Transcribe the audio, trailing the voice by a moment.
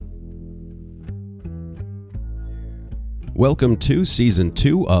Welcome to Season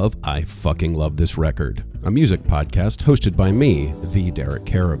 2 of I Fucking Love This Record, a music podcast hosted by me, the Derek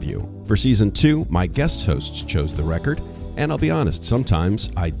Caraview. For Season 2, my guest hosts chose the record, and I'll be honest, sometimes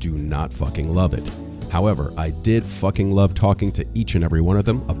I do not fucking love it. However, I did fucking love talking to each and every one of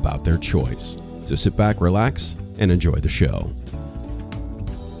them about their choice. So sit back, relax, and enjoy the show.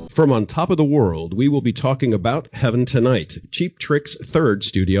 From On Top of the World, we will be talking about Heaven Tonight, Cheap Trick's third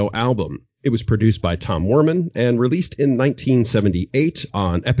studio album. It was produced by Tom Werman and released in 1978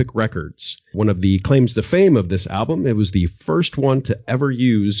 on Epic Records. One of the claims to fame of this album, it was the first one to ever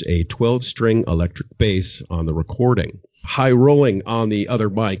use a 12-string electric bass on the recording. High rolling on the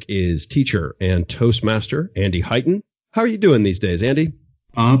other mic is teacher and Toastmaster Andy Heighton. How are you doing these days, Andy?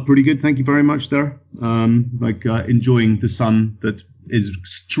 Pretty good, thank you very much there. Enjoying the sun that is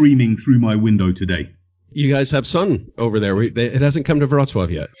streaming through my window today. You guys have sun over there. It hasn't come to Wrocław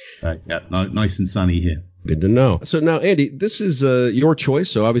yet. Nice and sunny here. Good to know. So now, Andy, this is your choice.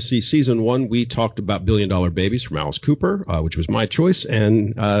 So obviously, Season 1, we talked about Billion Dollar Babies from Alice Cooper, which was my choice.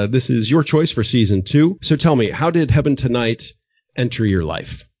 And this is your choice for Season 2. So tell me, how did Heaven Tonight enter your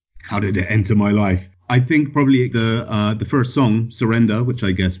life? How did it enter my life? I think probably the first song, Surrender, which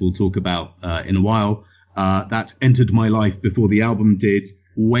I guess we'll talk about in a while, that entered my life before the album did.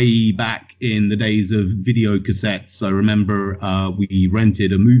 Way back in the days of video cassettes, I remember we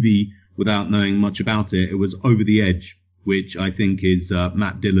rented a movie without knowing much about it. It was Over the Edge, which I think is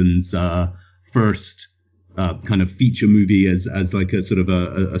Matt Dillon's first kind of feature movie as like a sort of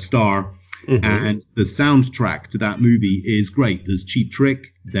a star. Mm-hmm. And the soundtrack to that movie is great. There's Cheap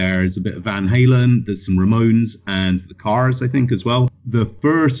Trick, there's a bit of Van Halen, there's some Ramones and the Cars, I think, as well. The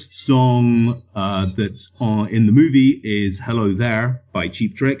first song that's in the movie is Hello There by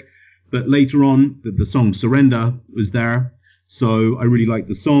Cheap Trick. But later on, the song Surrender was there. So I really like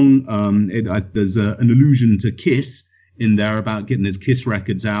the song. There's an allusion to Kiss in there about getting his Kiss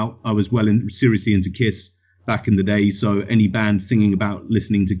records out. I was seriously into Kiss back in the day, so any band singing about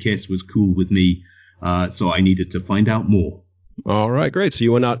listening to Kiss was cool with me, so I needed to find out more. All right, great. So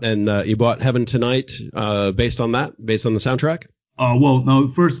you went out and you bought Heaven Tonight based on the soundtrack? Well, no,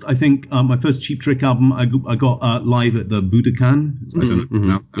 first, I think my first Cheap Trick album I got live at the Budokan. I don't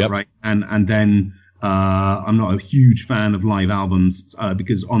know if that's right. And then I'm not a huge fan of live albums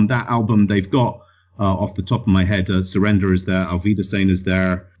because on that album they've got, off the top of my head, Surrender is there, Auf Wiedersehen is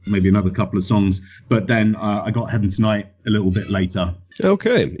there, maybe another couple of songs. But then I got Heaven Tonight a little bit later.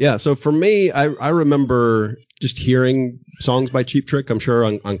 Okay. Yeah. So for me, I remember just hearing songs by Cheap Trick, I'm sure,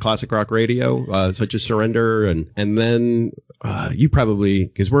 on classic rock radio, such as Surrender. And then you probably,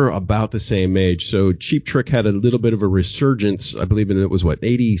 because we're about the same age. So Cheap Trick had a little bit of a resurgence. I believe it was,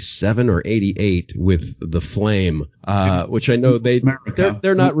 87 or 88 with The Flame, which I know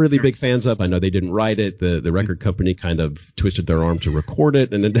they're not really big fans of. I know they didn't write it. The record company kind of twisted their arm to record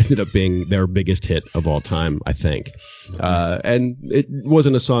it, and it ended up being their biggest hit of all time, I think. And it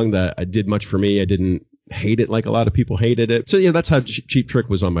wasn't a song that I did much for me. I didn't hate it like a lot of people hated it. So yeah, that's how Cheap Trick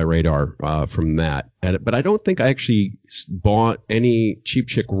was on my radar from that. But I don't think I actually bought any Cheap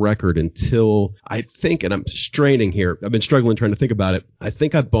Trick record until I think, and I'm straining here, I've been struggling trying to think about it. I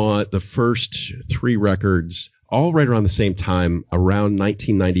think I bought the first 3 records all right around the same time, around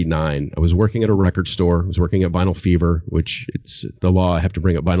 1999. I was working at a record store. I was working at Vinyl Fever, which it's the law. I have to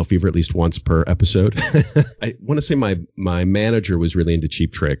bring up Vinyl Fever at least once per episode. I want to say my manager was really into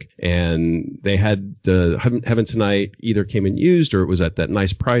Cheap Trick, and they had the Heaven Tonight either came in used or it was at that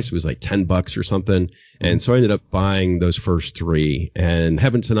nice price. It was like $10 or something. And so I ended up buying those first 3, and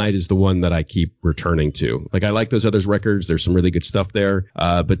Heaven Tonight is the one that I keep returning to. Like, I like those other records. There's some really good stuff there.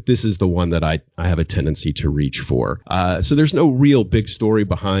 But this is the one that I have a tendency to reach for. So there's no real big story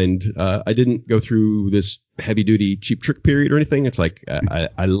behind. I didn't go through this heavy duty Cheap Trick period or anything. It's like,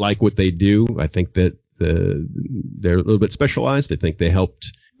 I like what they do. I think that they're a little bit specialized. I think they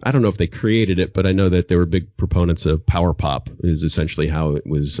helped. I don't know if they created it, but I know that they were big proponents of power pop is essentially how it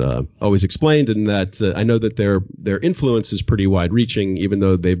was always explained. And that I know that their influence is pretty wide reaching, even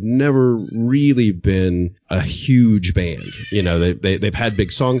though they've never really been a huge band. You know, they've had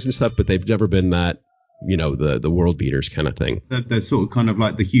big songs and stuff, but they've never been that, you know, the world beaters kind of thing. They're sort of kind of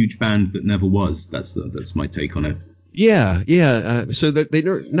like the huge band that never was. That's my take on it. Yeah. So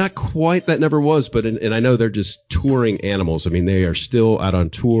they're not quite that never was, but and I know they're just touring animals. I mean, they are still out on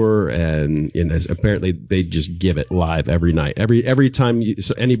tour, and apparently they just give it live every night. Every time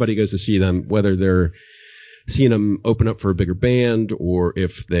anybody goes to see them, whether they're seeing them open up for a bigger band or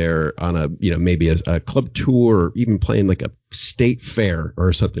if they're on a, you know, maybe a club tour or even playing like a state fair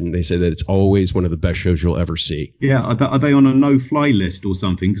or something, they say that it's always one of the best shows you'll ever see. Yeah. Are they on a no-fly list or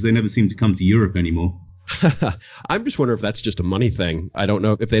something? Because they never seem to come to Europe anymore. I'm just wondering if that's just a money thing. I don't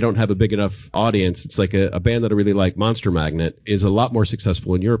know if they don't have a big enough audience. It's like a band that I really like, Monster Magnet, is a lot more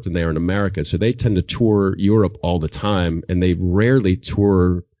successful in Europe than they are in America. So they tend to tour Europe all the time, and they rarely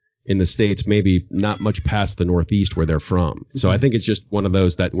tour in the States, maybe not much past the Northeast where they're from. So I think it's just one of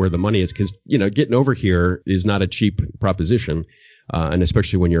those that where the money is, because, getting over here is not a cheap proposition. And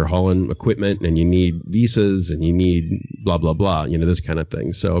especially when you're hauling equipment and you need visas and you need blah, blah, blah, this kind of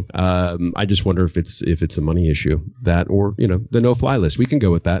thing. So I just wonder if it's a money issue, that or, the no-fly list. We can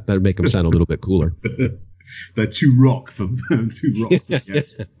go with that. That would make them sound a little bit cooler. They're too rock for too rock. Yeah.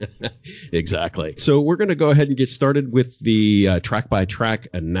 Exactly. So we're going to go ahead and get started with the track-by-track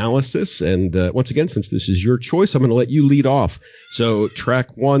analysis. And once again, since this is your choice, I'm going to let you lead off. So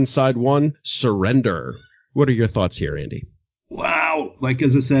track 1, side 1, Surrender. What are your thoughts here, Andy? Wow. Like,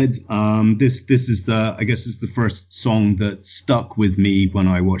 as I said, this is the first song that stuck with me when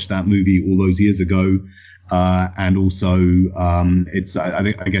I watched that movie all those years ago. And also,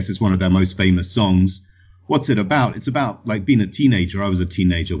 I guess it's one of their most famous songs. What's it about? It's about like being a teenager. I was a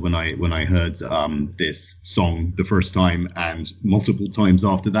teenager when I heard this song the first time and multiple times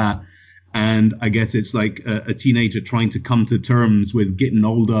after that. And I guess it's like a teenager trying to come to terms with getting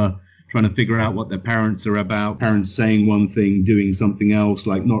older, trying to figure out what their parents are about, parents saying one thing, doing something else,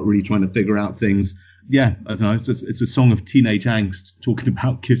 like not really trying to figure out things. Yeah, I don't know. It's a song of teenage angst talking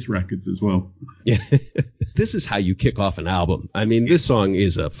about Kiss records as well. Yeah, this is how you kick off an album. I mean, this song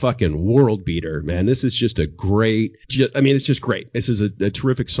is a fucking world beater, man. This is just it's just great. This is a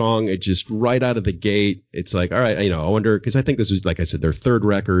terrific song. It just right out of the gate. It's like, all right, I wonder, because I think this was, like I said, their third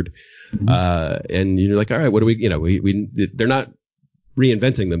record. Mm-hmm. And you're like, all right, what do we they're not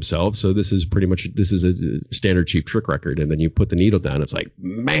reinventing themselves, so this is a standard Cheap Trick record, and then you put the needle down, it's like,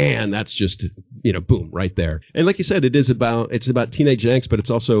 man, that's just boom, right there. And like you said, it's about teenage angst, but it's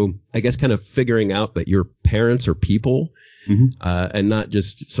also, I guess, kind of figuring out that your parents are people, mm-hmm. And not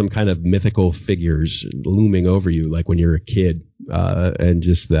just some kind of mythical figures looming over you like when you're a kid, and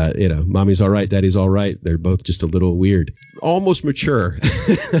just that, mommy's all right, daddy's all right, they're both just a little weird, almost mature.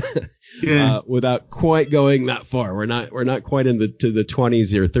 Yeah. Without quite going that far. We're not quite to the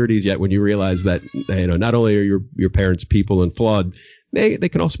 20s or 30s yet when you realize that, not only are your parents people and flawed, they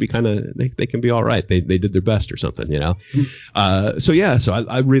can also be they can be all right. They did their best or something, Mm-hmm. So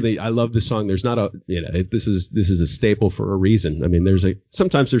I love this song. There's not this is a staple for a reason. I mean,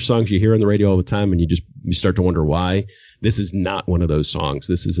 sometimes there's songs you hear on the radio all the time and you start to wonder why. This is not one of those songs.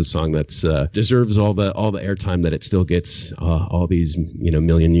 This is a song that's deserves all the airtime that it still gets all these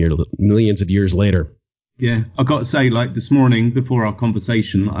millions of years later. Yeah, I've got to say, like this morning before our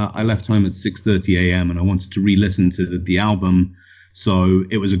conversation, I left home at 6:30 a.m. and I wanted to re-listen to the album. So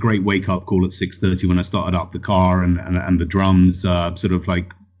it was a great wake up call at 6:30 when I started up the car and the drums, sort of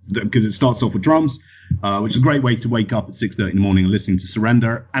like, because it starts off with drums, which is a great way to wake up at 6:30 in the morning and listening to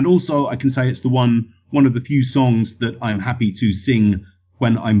Surrender. And also I can say it's one of the few songs that I'm happy to sing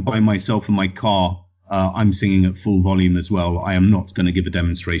when I'm by myself in my car. I'm singing at full volume as well. I am not going to give a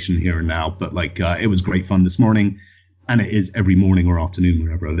demonstration here and now, but it was great fun this morning. And it is every morning or afternoon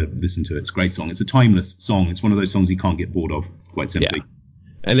whenever I listen to it. It's a great song. It's a timeless song. It's one of those songs you can't get bored of, quite simply. Yeah.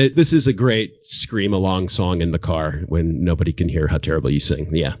 And this is a great scream-along song in the car when nobody can hear how terrible you sing.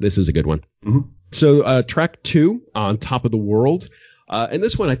 Yeah, this is a good one. Mm-hmm. So track 2, On Top of the World. And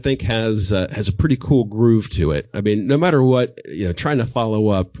this one, I think, has a pretty cool groove to it. I mean, no matter what, trying to follow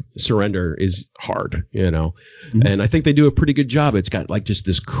up Surrender is hard, Mm-hmm. And I think they do a pretty good job. It's got like just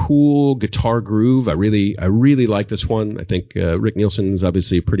this cool guitar groove. I really like this one. I think Rick Nielsen is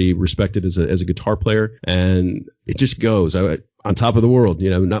obviously pretty respected as a guitar player, and it just goes. On Top of the World,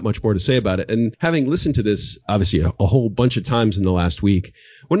 not much more to say about it. And having listened to this, obviously, a whole bunch of times in the last week,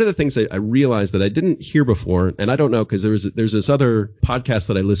 one of the things that I realized that I didn't hear before, and I don't know, because there's this other podcast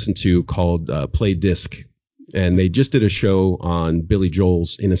that I listened to called Play Disc, and they just did a show on Billy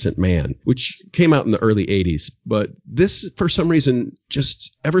Joel's Innocent Man, which came out in the early 80s. But this, for some reason,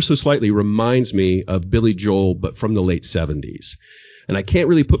 just ever so slightly reminds me of Billy Joel, but from the late 70s. And I can't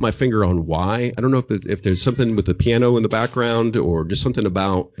really put my finger on why. I don't know if there's something with the piano in the background or just something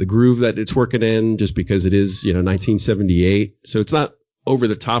about the groove that it's working in, just because it is, 1978. So it's not over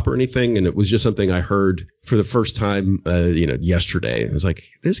the top or anything. And it was just something I heard for the first time, yesterday. I was like,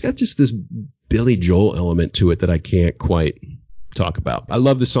 this got just this Billy Joel element to it that I can't quite talk about. I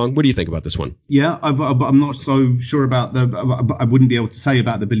love this song. What do you think about this one? Yeah, I'm not so sure about I wouldn't be able to say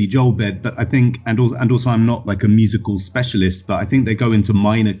about the Billy Joel bit, but I think, and also I'm not like a musical specialist, but I think they go into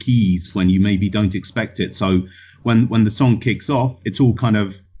minor keys when you maybe don't expect it. So when the song kicks off, it's all kind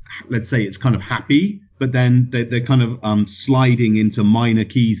of, let's say it's kind of happy, but then they're kind of sliding into minor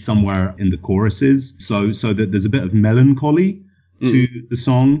keys somewhere in the choruses, so that there's a bit of melancholy to the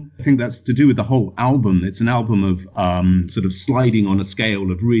song. I think that's to do with the whole album. It's an album of sort of sliding on a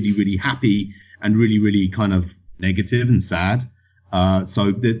scale of really, really happy and really, really kind of negative and sad.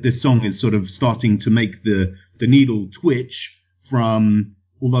 So this song is sort of starting to make the needle twitch from,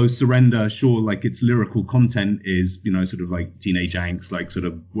 although Surrender, sure, like its lyrical content is, you know, sort of like teenage angst, like sort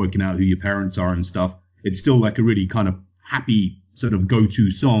of working out who your parents are and stuff. It's still like a really kind of happy sort of go-to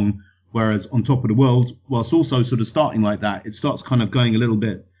song. Whereas On Top of the World, whilst also sort of starting like that, it starts kind of going a little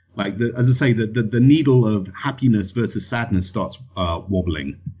bit like, as I say, the needle of happiness versus sadness starts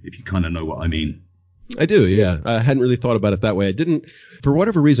wobbling, if you kind of know what I mean. I do, yeah. I hadn't really thought about it that way. I didn't, for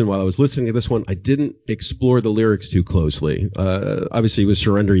whatever reason, while I was listening to this one, I didn't explore the lyrics too closely. Obviously, with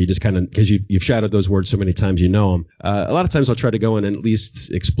Surrender, you just kind of, because you've shouted those words so many times, you know them. A lot of times I'll try to go in and at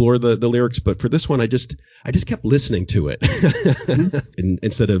least explore the lyrics, but for this one, I just kept listening to it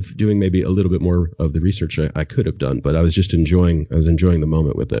instead of doing maybe a little bit more of the research I could have done. But I was just enjoying the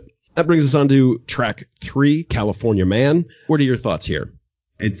moment with it. That brings us on to track 3, California Man. What are your thoughts here?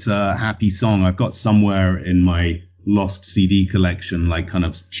 It's a happy song. I've got somewhere in my lost CD collection, like kind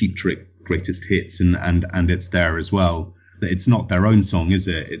of Cheap Trick greatest hits, and it's there as well. It's not their own song, is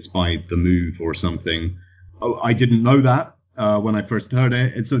it? It's by The Move or something. Oh, I didn't know that when I first heard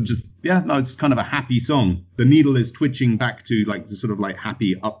it. It's just, it's kind of a happy song. The needle is twitching back to like the sort of like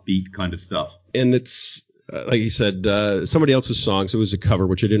happy, upbeat kind of stuff. And it's, like you said, somebody else's song, so it was a cover,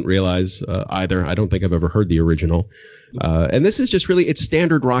 which I didn't realize either. I don't think I've ever heard the original. And this is just really, it's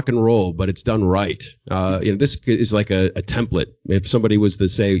standard rock and roll, but it's done right. This is like a template. If somebody was to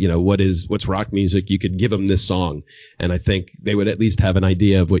say, what's rock music, you could give them this song. And I think they would at least have an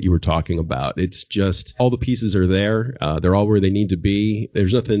idea of what you were talking about. It's just all the pieces are there. They're all where they need to be.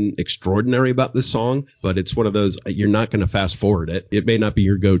 There's nothing extraordinary about this song, but it's one of those, you're not going to fast forward it. It may not be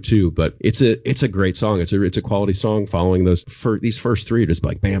your go-to, but it's a great song. It's a quality song following these first 3, just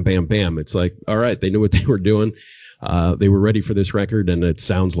like bam, bam, bam. It's like, all right, they knew what they were doing. They were ready for this record, and it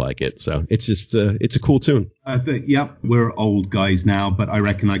sounds like it. So it's just, it's a cool tune. We're old guys now, but I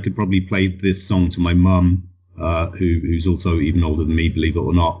reckon I could probably play this song to my mum, who's also even older than me, believe it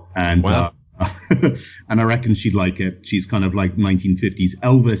or not. And, wow. And I reckon she'd like it. She's kind of like 1950s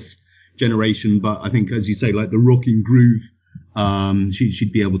Elvis generation, but I think, as you say, like the rocking groove,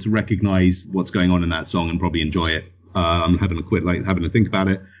 she'd be able to recognize what's going on in that song and probably enjoy it. Having a think about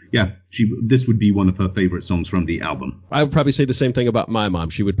it. Yeah, this would be one of her favorite songs from the album. I would probably say the same thing about my mom.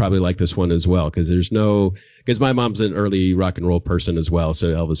 She would probably like this one as well, because my mom's an early rock and roll person as well. So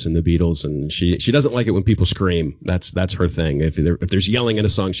Elvis and the Beatles, and she doesn't like it when people scream. That's her thing. If there's yelling in a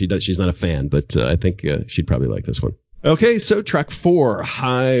song, she's not a fan. But I think she'd probably like this one. Okay, so track 4,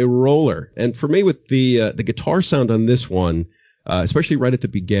 High Roller, and for me with the guitar sound on this one. Especially right at the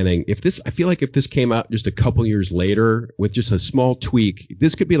beginning. I feel like if this came out just a couple years later with just a small tweak,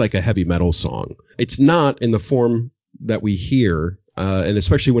 this could be like a heavy metal song. It's not in the form that we hear, and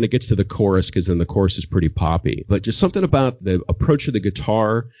especially when it gets to the chorus, because then the chorus is pretty poppy. But just something about the approach of the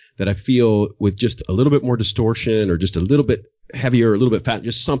guitar that I feel with just a little bit more distortion or just a little bit heavier, a little bit fat,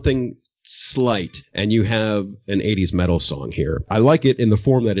 just something slight, and you have an 80s metal song here. I like it in the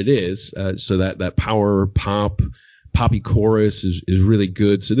form that it is, so that power pop poppy chorus is really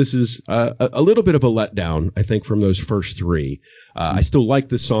good. So this is a little bit of a letdown, I think, from those first 3. I still like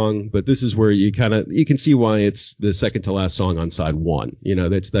the song, but this is where you can see why it's the second to last song on side 1.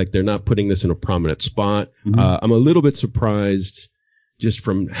 That's like they're not putting this in a prominent spot. Mm-hmm. I'm a little bit surprised, just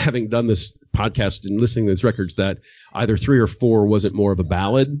from having done this podcast and listening to these records, that either 3 or 4 wasn't more of a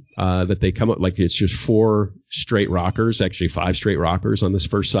ballad, that they come up like it's just 4 straight rockers, actually 5 straight rockers on this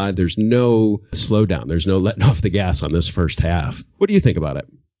first side. There's no slowdown. There's no letting off the gas on this first half. What do you think about it?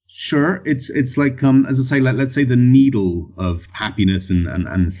 Sure. It's like, as I say, let's say the needle of happiness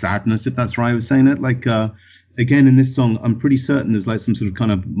and sadness, if that's right I was saying it. Like, again, in this song, I'm pretty certain there's like some sort of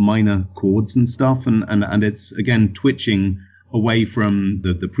kind of minor chords and stuff. And it's, again, twitching away from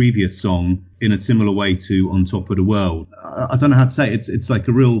the previous song in a similar way to On Top of the World. I don't know how to say it. It's like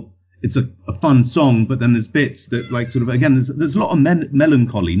it's a fun song, but then there's bits that like sort of, again, there's a lot of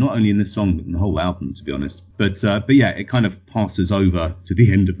melancholy, not only in this song, but in the whole album, to be honest. But yeah, it kind of passes over to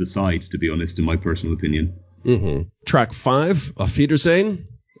the end of the side, to be honest, in my personal opinion. Mm-hmm. Track 5, Auf Wiedersehen.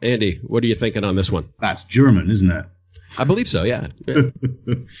 Andy, what are you thinking on this one? That's German, isn't it? I believe so, yeah.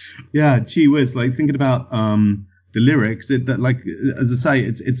 Yeah, gee whiz, like thinking about, the lyrics, that like, as I say,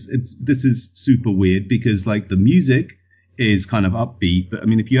 it's this is super weird because like the music is kind of upbeat, but I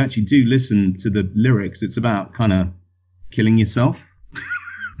mean, if you actually do listen to the lyrics, it's about kind of killing yourself,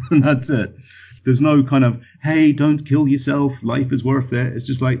 and that's it. There's no kind of, hey, don't kill yourself, life is worth it. It's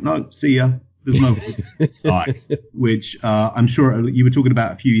just like, no, see ya. There's no die. Which I'm sure you were talking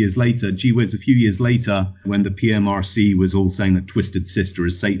about a few years later. Gee whiz, a few years later, when the PMRC was all saying that Twisted Sister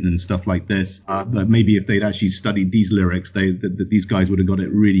is Satan and stuff like this, that maybe if they'd actually studied these lyrics, that these guys would have got it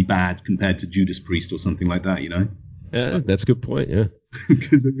really bad compared to Judas Priest or something like that, you know? Yeah, that's a good point, yeah.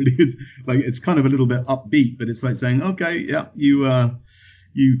 Because it really is, like, it's kind of a little bit upbeat, but it's like saying, okay, yeah,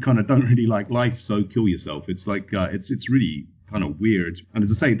 you kind of don't really like life, so kill yourself. It's like, it's really kind of weird. And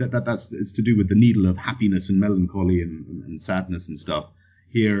as I say, that's it's to do with the needle of happiness and melancholy and sadness and stuff.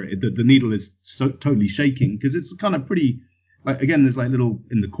 Here, the needle is so totally shaking because it's kind of pretty, like, again, there's like little,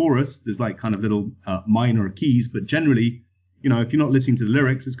 in the chorus, there's like kind of little minor keys, but generally, you know, if you're not listening to the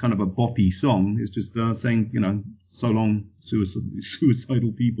lyrics, it's kind of a boppy song. It's just saying, you know, so long,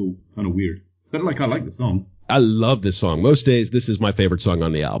 suicidal people. Kind of weird. But like, I like the song. I love this song. Most days, this is my favorite song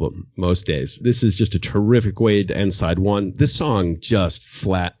on the album. Most days. This is just a terrific way to end side one. This song just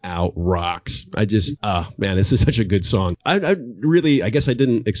flat out rocks. I just, man, this is such a good song. I guess I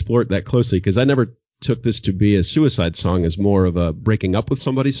didn't explore it that closely because I never took this to be a suicide song as more of a breaking up with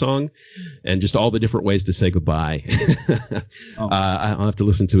somebody song and just all the different ways to say goodbye. I'll have to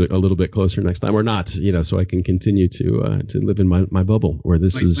listen to it a little bit closer next time or not, you know, so I can continue to live in my bubble where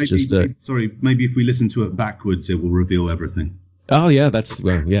this is just maybe if we listen to it backwards, it will reveal everything. Oh yeah,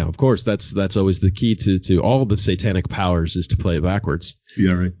 yeah, of course. That's always the key to all the satanic powers is to play it backwards.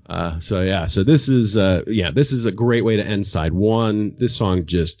 Yeah, right. So this is a great way to end side one. This song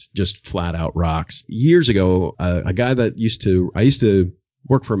just flat out rocks. Years ago, a guy that I used to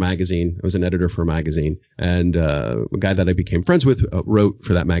work for a magazine. I was an editor for a magazine, and a guy that I became friends with wrote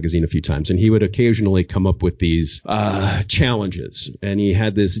for that magazine a few times, and he would occasionally come up with these challenges. And he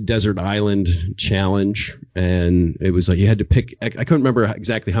had this desert island challenge, and it was like you had to pick. I couldn't remember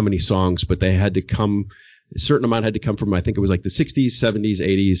exactly how many songs, but they had to come. A certain amount had to come from, I think it was like the 60s, 70s,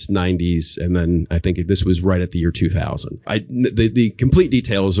 80s, 90s, and then I think this was right at the year 2000. The complete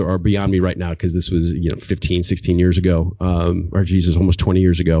details are beyond me right now because this was 15, 16 years ago, almost 20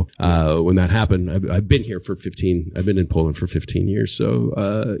 years ago when that happened. I've been here for 15. I've been in Poland for 15 years,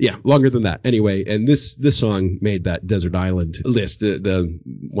 so longer than that. Anyway, and this song made that desert island list.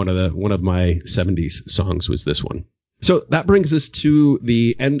 One of my 70s songs was this one. So that brings us to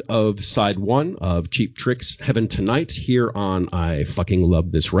the end of side one of Cheap Trick's Heaven Tonight here on I Fucking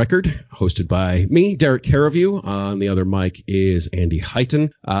Love This Record, hosted by me, Derek Caravue. On the other mic is Andy Heighton.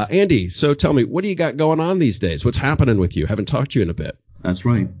 Andy, so tell me, what do you got going on these days? What's happening with you? Haven't talked to you in a bit. That's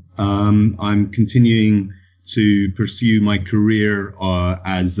right. I'm continuing to pursue my career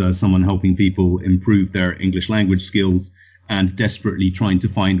as someone helping people improve their English language skills and desperately trying to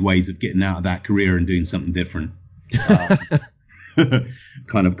find ways of getting out of that career and doing something different.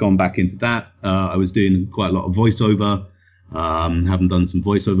 Kind of gone back into that. I was doing quite a lot of voiceover. Haven't done some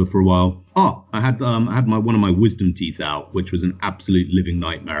voiceover for a while. I had one of my wisdom teeth out, which was an absolute living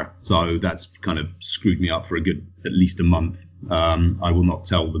nightmare. So that's kind of screwed me up for at least a month. I will not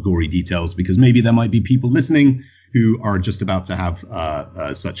tell the gory details because maybe there might be people listening who are just about to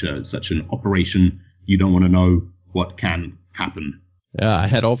have such an operation. You don't want to know what can happen. Yeah, I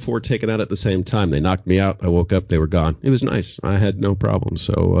had all four taken out at the same time. They knocked me out. I woke up. They were gone. It was nice. I had no problem.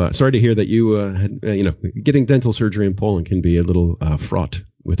 So sorry to hear that you had, getting dental surgery in Poland can be a little fraught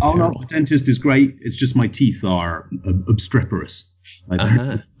with peril. No, the dentist is great. It's just my teeth are obstreperous. They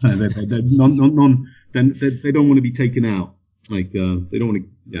don't want to be taken out. Like they don't want to.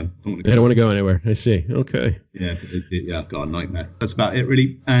 Yeah, they don't want to go anywhere. I see. Okay. Yeah, God, nightmare. That's about it,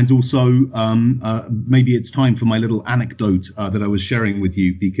 really. And also, maybe it's time for my little anecdote that I was sharing with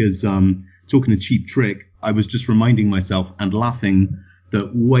you because talking to Cheap Trick, I was just reminding myself and laughing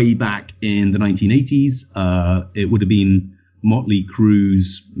that way back in the 1980s, it would have been Motley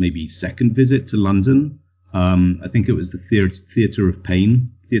Crue's maybe second visit to London. I think it was the Theatre of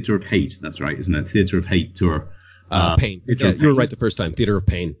Hate. That's right, isn't it? Theatre of Hate tour. Pain. Yeah, you were right the first time. Theatre of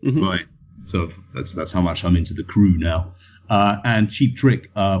Pain. Mm-hmm. Right. So that's how much I'm into the Crew now. And Cheap Trick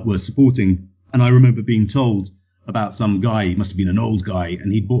were supporting. And I remember being told about some guy, he must have been an old guy,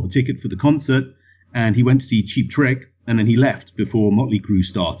 and he'd bought a ticket for the concert, and he went to see Cheap Trick, and then he left before Motley Crue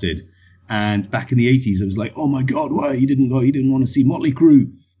started. And back in the 80s, it was like, oh my God, why he didn't go? He didn't want to see Motley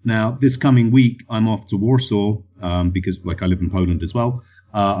Crue. Now, this coming week, I'm off to Warsaw because, I live in Poland as well.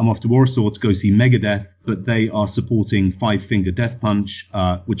 I'm off to Warsaw to go see Megadeth, but they are supporting Five Finger Death Punch,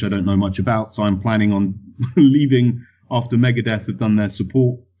 which I don't know much about. So I'm planning on leaving after Megadeth have done their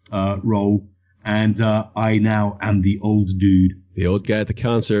support role. And I now am the old dude. The old guy at the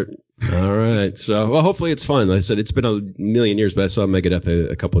concert. All right. So, well, hopefully it's fun. Like I said, it's been a million years, but I saw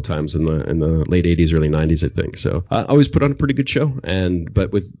Megadeth a couple of times in the late 80s, early 90s, I think. So I always put on a pretty good show.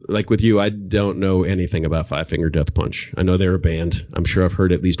 But with you, I don't know anything about Five Finger Death Punch. I know they're a band. I'm sure I've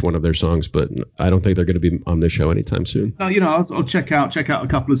heard at least one of their songs, but I don't think they're going to be on this show anytime soon. No, I'll check out a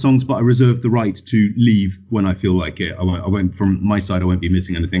couple of songs, but I reserve the right to leave when I feel like it. I won't from my side. I won't be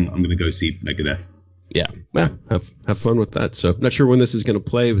missing anything. I'm going to go see Megadeth. Yeah, have fun with that. So, not sure when this is going to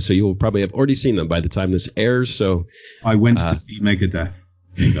play, so you'll probably have already seen them by the time this airs. So, I went to see Megadeth.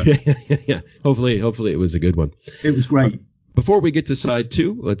 Yeah, hopefully it was a good one. It was great. Before we get to side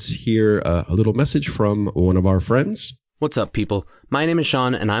 2, let's hear a little message from one of our friends. What's up, people? My name is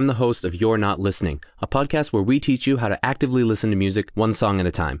Sean, and I'm the host of You're Not Listening, a podcast where we teach you how to actively listen to music one song at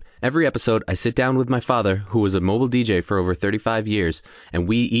a time. Every episode, I sit down with my father, who was a mobile DJ for over 35 years, and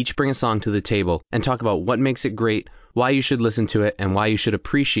we each bring a song to the table and talk about what makes it great, why you should listen to it, and why you should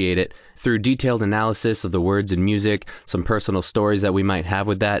appreciate it through detailed analysis of the words and music, some personal stories that we might have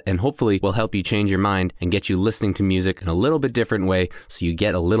with that, and hopefully will help you change your mind and get you listening to music in a little bit different way so you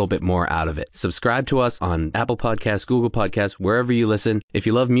get a little bit more out of it. Subscribe to us on Apple Podcasts, Google Podcasts, wherever you listen. If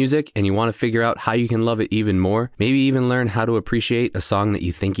you love music and you want to figure out how you can love it even more, maybe even learn how to appreciate a song that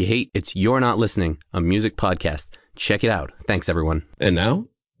you think you hate, it's You're Not Listening, a music podcast. Check it out. Thanks, everyone. And now,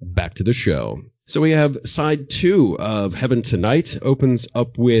 back to the show. So we have side 2 of Heaven Tonight, opens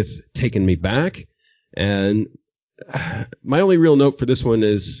up with Taking Me Back. And my only real note for this one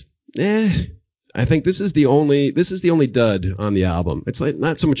is, I think this is the only dud on the album. It's like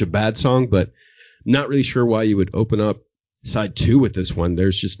not so much a bad song, but not really sure why you would open up side 2 with this one.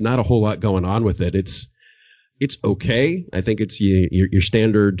 There's just not a whole lot going on with it. It's okay. I think it's your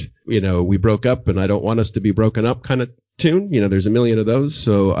standard, we broke up and I don't want us to be broken up kind of tune. There's a million of those.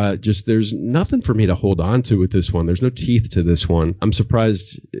 So there's nothing for me to hold on to with this one. There's no teeth to this one. I'm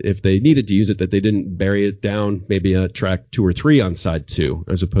surprised if they needed to use it that they didn't bury it down maybe a track 2 or 3 on side 2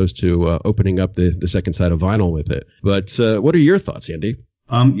 as opposed to opening up the second side of vinyl with it. But what are your thoughts, Andy?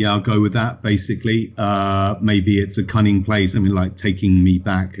 Yeah, I'll go with that. Basically, maybe it's a cunning play, something like Taking Me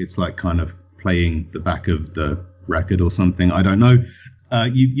Back. It's like kind of playing the back of the record or something. I don't know.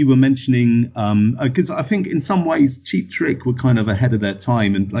 You were mentioning, because I think in some ways Cheap Trick were kind of ahead of their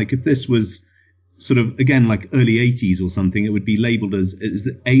time. And like if this was sort of, again, like early 80s or something, it would be labeled as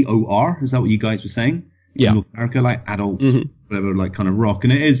AOR. Is that what you guys were saying? Yeah. In North America, like adult, whatever, like kind of rock.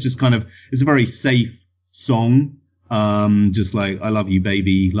 And it is just kind of, it's a very safe song. Just like I Love You,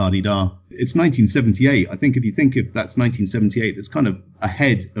 Baby, la-di-da. It's 1978. I think if you think if that's 1978, it's kind of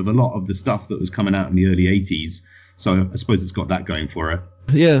ahead of a lot of the stuff that was coming out in the early 80s. So I suppose it's got that going for it.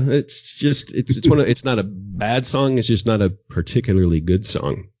 Yeah, it's not a bad song. It's just not a particularly good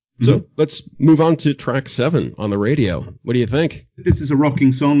song. So let's move on to track 7 on the radio. What do you think? This is a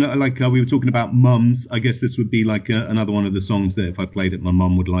rocking song. Like we were talking about mums. I guess this would be like another one of the songs that if I played it, my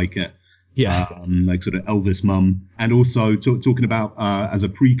mum would like it. Yeah. Like sort of Elvis mum. And also talking about as a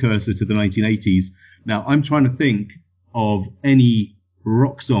precursor to the 1980s. Now, I'm trying to think of any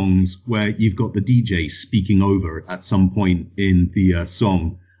rock songs where you've got the DJ speaking over at some point in the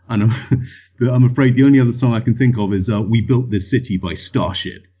song. And I'm afraid the only other song I can think of is We Built This City by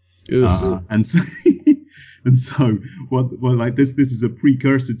Starship. And so what like this is a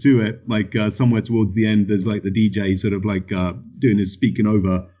precursor to it. Like somewhere towards the end, there's like the DJ sort of like doing his speaking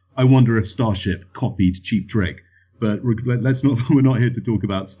over. I wonder if Starship copied Cheap Trick, but we're not here to talk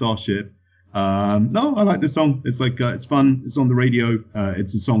about Starship. No, I like this song. It's like, it's fun. It's on the radio.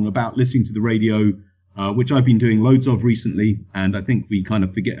 It's a song about listening to the radio, which I've been doing loads of recently. And I think we kind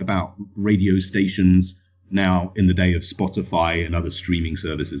of forget about radio stations now in the day of Spotify and other streaming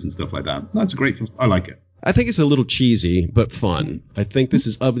services and stuff like that. That's a great song. I like it. I think it's a little cheesy, but fun. I think this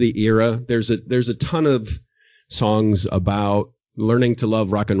is of the era. There's a ton of songs about learning to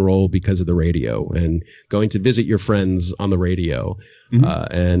love rock and roll because of the radio and going to visit your friends on the radio.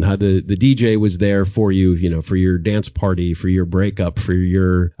 And how the DJ was there for you, for your dance party, for your breakup, for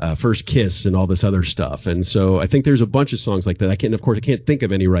your first kiss and all this other stuff. And so I think there's a bunch of songs like that. I can't think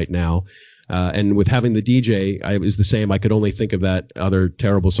of any right now. And with having the DJ, it was the same. I could only think of that other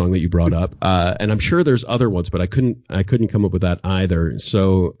terrible song that you brought up. And I'm sure there's other ones, but I couldn't come up with that either.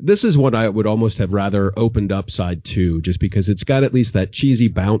 So this is what I would almost have rather opened up side 2, just because it's got at least that cheesy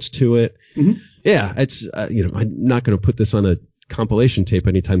bounce to it. Yeah, it's, I'm not going to put this on a compilation tape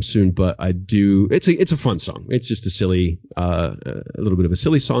anytime soon, but I do. It's a fun song. It's just a silly, a little bit of a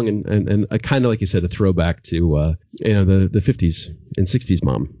silly song, and a kind of, like you said, a throwback to the 50s and 60s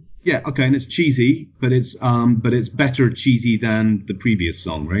mom. Yeah, okay, and it's cheesy, but it's better cheesy than the previous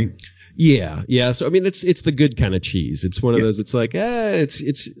song, right? Yeah. So I mean, it's the good kind of cheese. It's one of those. It's like,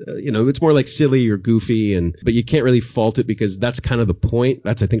 it's more like silly or goofy, but you can't really fault it because that's kind of the point.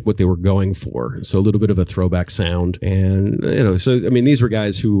 That's I think what they were going for. So a little bit of a throwback sound, and so I mean, these were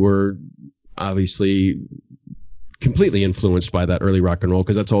guys who were obviously completely influenced by that early rock and roll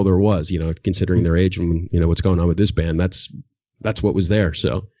because that's all there was. Considering their age and what's going on with this band, that's what was there.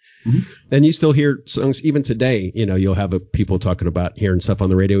 So. Mm-hmm. And you still hear songs even today. You'll have people talking about hearing stuff on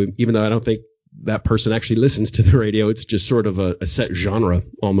the radio, even though I don't think that person actually listens to the radio. It's just sort of a set genre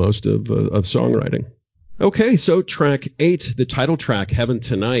almost of songwriting. Okay, so track 8, the title track, Heaven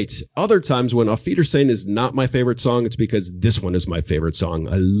Tonight. Other times when Auf Wiedersehen is not my favorite song, it's because this one is my favorite song.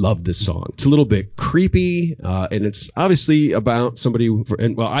 I love this song. It's a little bit creepy, and it's obviously about somebody,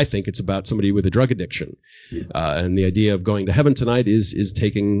 I think it's about somebody with a drug addiction. And the idea of going to heaven tonight is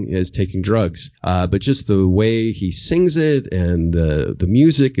taking drugs. But just the way he sings it and the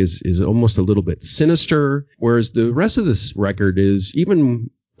music is almost a little bit sinister, whereas the rest of this record is even,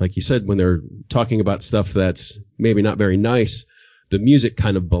 like you said, when they're talking about stuff that's maybe not very nice, the music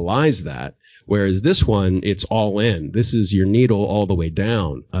kind of belies that. Whereas this one, it's all in. This is your needle all the way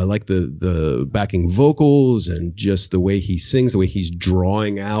down. I like the backing vocals and just the way he sings, the way he's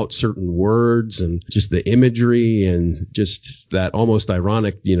drawing out certain words and just the imagery and just that almost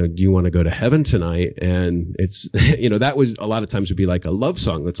ironic, do you want to go to heaven tonight? And it's, that would a lot of times would be like a love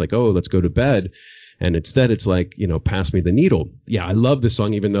song. That's like, oh, let's go to bed. And instead, it's like, pass me the needle. Yeah, I love this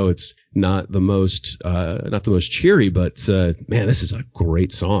song, even though it's not the most cheery. But man, this is a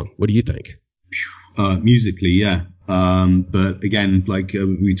great song. What do you think? Musically, yeah. But again, like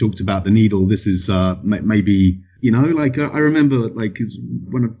we talked about the needle. This is maybe I remember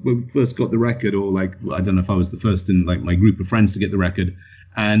when we first got the record, or I don't know if I was the first in my group of friends to get the record,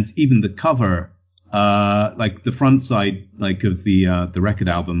 and even the cover. The front side, of the record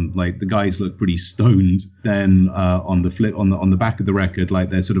album, the guys look pretty stoned. Then, on the back of the record,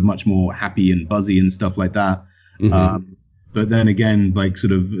 they're sort of much more happy and buzzy and stuff like that. Mm-hmm. But then again,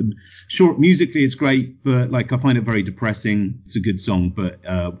 sort of short musically, it's great, but I find it very depressing. It's a good song, but,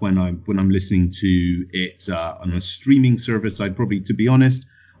 when I'm listening to it, on a streaming service, I'd probably, to be honest,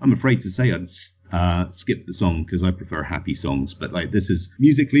 I'm afraid to say I'd skip the song because I prefer happy songs. But this is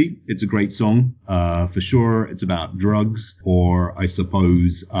musically, it's a great song. For sure, it's about drugs, or I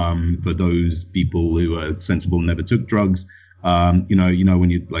suppose for those people who are sensible and never took drugs, when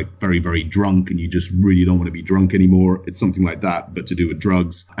you're very, very drunk and you just really don't want to be drunk anymore. It's something like that, but to do with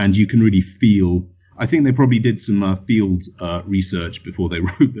drugs. And you can really feel. I think they probably did some field research before they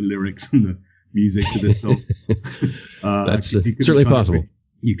wrote the lyrics and the music to this song. That's certainly possible.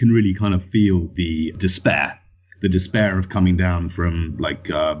 You can really kind of feel the despair of coming down from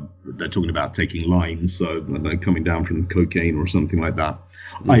they're talking about taking lines, so coming down from cocaine or something like that.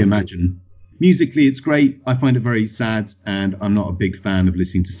 Mm-hmm. I imagine. Musically, it's great. I find it very sad, and I'm not a big fan of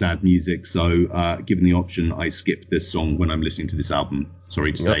listening to sad music. So, given the option, I skip this song when I'm listening to this album.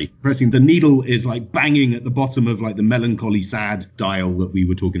 Sorry to say. Pressing the needle is banging at the bottom of the melancholy, sad dial that we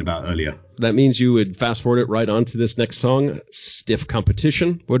were talking about earlier. That means you would fast forward it right on to this next song, Stiff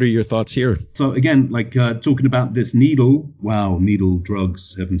Competition. What are your thoughts here? So again, talking about this needle. Wow, needle,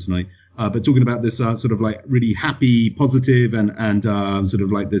 drugs, heaven tonight. But talking about this sort of really happy, positive, and sort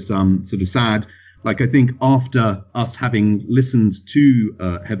of this sort of sad. I think after us having listened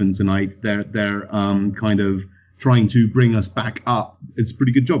to Heaven Tonight, they're kind of trying to bring us back up. It's a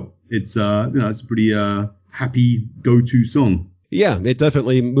pretty good job. It's it's a pretty happy go-to song. Yeah, it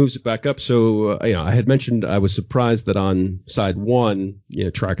definitely moves it back up. So, I had mentioned I was surprised that on side 1,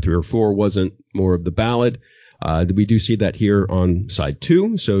 track 3 or 4 wasn't more of the ballad. We do see that here on side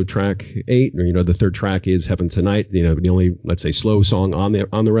 2. So track 8, or the third track is Heaven Tonight, the only, let's say, slow song on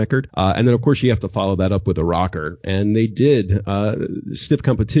the record. And then of course you have to follow that up with a rocker, and they did. Stiff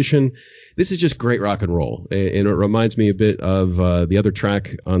Competition. This is just great rock and roll, and it reminds me a bit of the other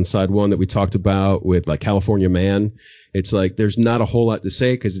track on side 1 that we talked about with California Man. It's there's not a whole lot to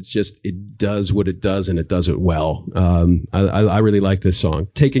say because it does what it does, and it does it well. I really like this song,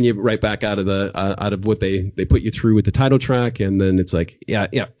 taking you right back out of what they put you through with the title track, and then it's yeah,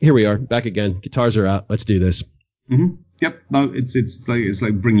 here we are back again. Guitars are out. Let's do this. Mm-hmm. Yep. No, it's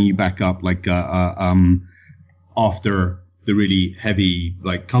like bringing you back up, after the really heavy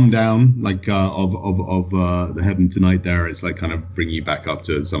come down of the Heaven Tonight. There, it's kind of bringing you back up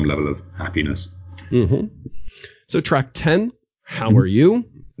to some level of happiness. Mm-hmm. So track 10, How Are You?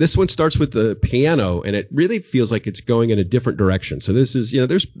 This one starts with the piano, and it really feels like it's going in a different direction. So this is,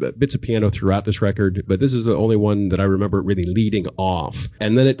 there's bits of piano throughout this record, but this is the only one that I remember really leading off.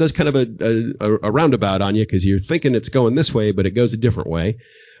 And then it does kind of a roundabout on you because you're thinking it's going this way, but it goes a different way.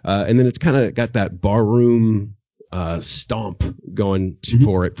 And then it's kind of got that barroom stomp going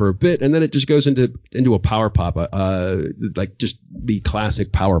for it for a bit, and then it just goes into a power pop, like just the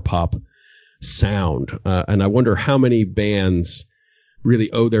classic power pop sound. And I wonder how many bands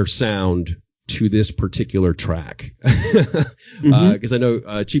really owe their sound to this particular track, because I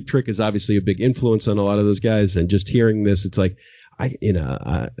know Cheap Trick is obviously a big influence on a lot of those guys, and just hearing this, it's like I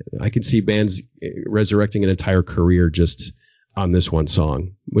can see bands resurrecting an entire career just on this one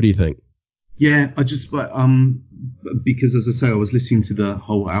song. What do you think? Yeah, I just because as I say, I was listening to the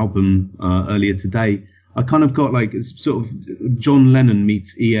whole album earlier today. I kind of got like it's sort of John Lennon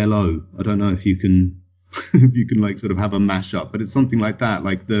meets ELO. I don't know if you can like sort of have a mashup, but it's something like that.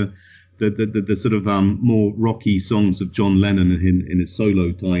 Like the sort of more rocky songs of John Lennon in his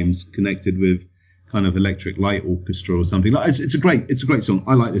solo times, connected with kind of Electric Light Orchestra or something. Like it's a great song.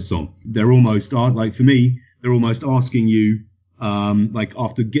 I like this song. They're almost like for me, they're almost asking you. Like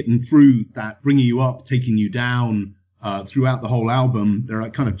after getting through that, bringing you up, taking you down throughout the whole album, they're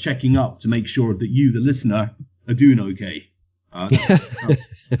like kind of checking up to make sure that you, the listener, are doing okay.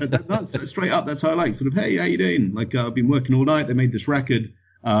 That's straight up. That's how I like sort of, hey, how you doing? Like I've been working all night. They made this record.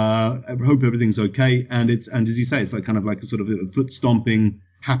 I hope everything's okay. And as you say, it's like kind of like a sort of a foot stomping,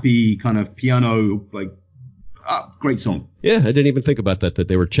 happy kind of piano, like great song. Yeah, I didn't even think about that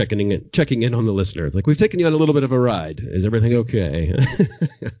they were checking in on the listener. It's like, we've taken you on a little bit of a ride. Is everything okay?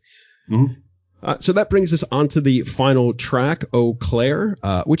 So that brings us on to the final track, Eau Claire,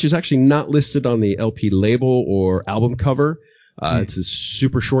 which is actually not listed on the LP label or album cover. It's a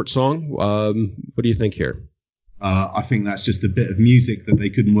super short song. What do you think here? I think that's just a bit of music that they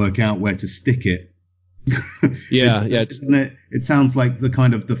couldn't work out where to stick it. Isn't it? It sounds like the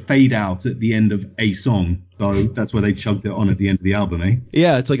kind of the fade out at the end of a song, so that's why they shoved it on at the end of the album, eh?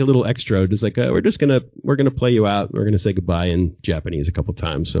 Yeah, it's like a little extra, just like we're gonna play you out, we're gonna say goodbye in Japanese a couple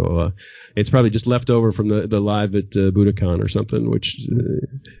times, so it's probably just left over from the live at Budokan or something, which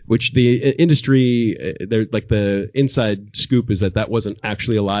the industry, they're like the inside scoop is that wasn't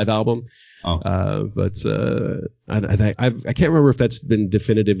actually a live album. But I can't remember if that's been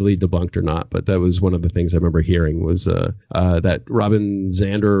definitively debunked or not, but that was one of the things I remember hearing was that Robin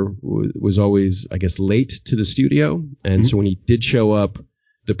Zander was always, I guess, late to the studio. And so when he did show up,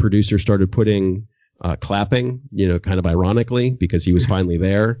 the producer started putting clapping, kind of ironically, because he was finally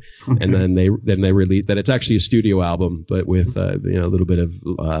there. Okay. And then they released that it's actually a studio album, but with a little bit of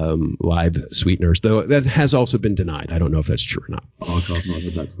live sweeteners, though that has also been denied. I don't know if that's true or not. Oh, I've not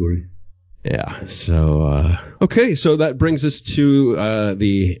heard that story. Yeah. So, okay. So that brings us to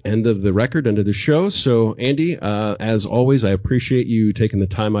the end of the record, end of the show. So, Andy, as always, I appreciate you taking the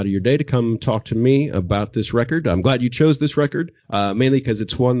time out of your day to come talk to me about this record. I'm glad you chose this record, mainly because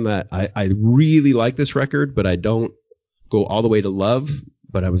it's one that I really like this record, but I don't go all the way to love.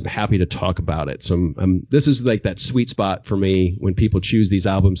 But I was happy to talk about it. So this is like that sweet spot for me when people choose these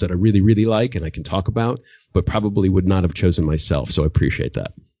albums that I really, really like and I can talk about, but probably would not have chosen myself. So I appreciate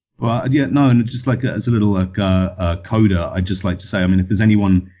that. Well, yeah, no, and just like as a little coda, I'd just like to say, I mean, if there's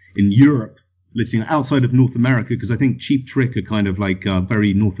anyone in Europe listening outside of North America, because I think Cheap Trick are kind of like a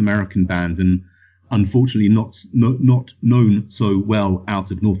very North American band, and unfortunately not known so well out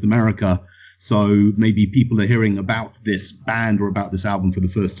of North America. So maybe people are hearing about this band or about this album for the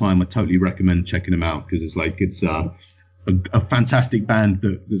first time. I totally recommend checking them out because it's a fantastic band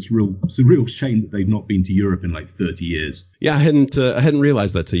it's a real shame that they've not been to Europe in like 30 years. Yeah, I hadn't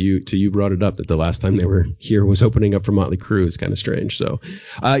realized that till you brought it up, that the last time they were here was opening up for Motley Crue. It's kind of strange. So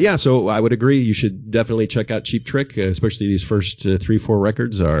so I would agree, you should definitely check out Cheap Trick, especially these first 3-4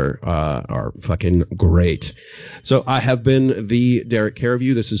 records are fucking great. So I have been the Derek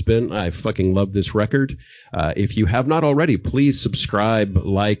Careview. This has been I fucking love this record. If you have not already, please subscribe,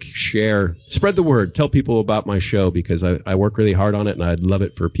 like, share, spread the word, tell people about my show, because I work really hard on it and I'd love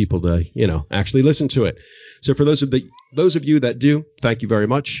it for people to, actually listen to it. So for those of you that do, thank you very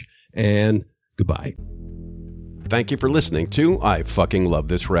much and goodbye. Thank you for listening to I Fucking Love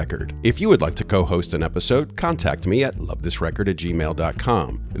This Record. If you would like to co-host an episode, contact me at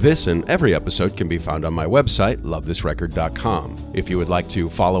lovethisrecord@gmail.com. This and every episode can be found on my website, lovethisrecord.com. If you would like to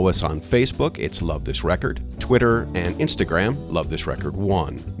follow us on Facebook, it's Love This Record, Twitter, and Instagram, Love This Record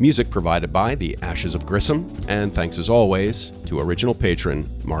 1. Music provided by The Ashes of Grissom, and thanks as always to original patron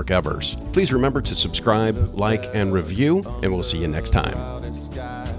Mark Evers. Please remember to subscribe, like, and review, and we'll see you next time.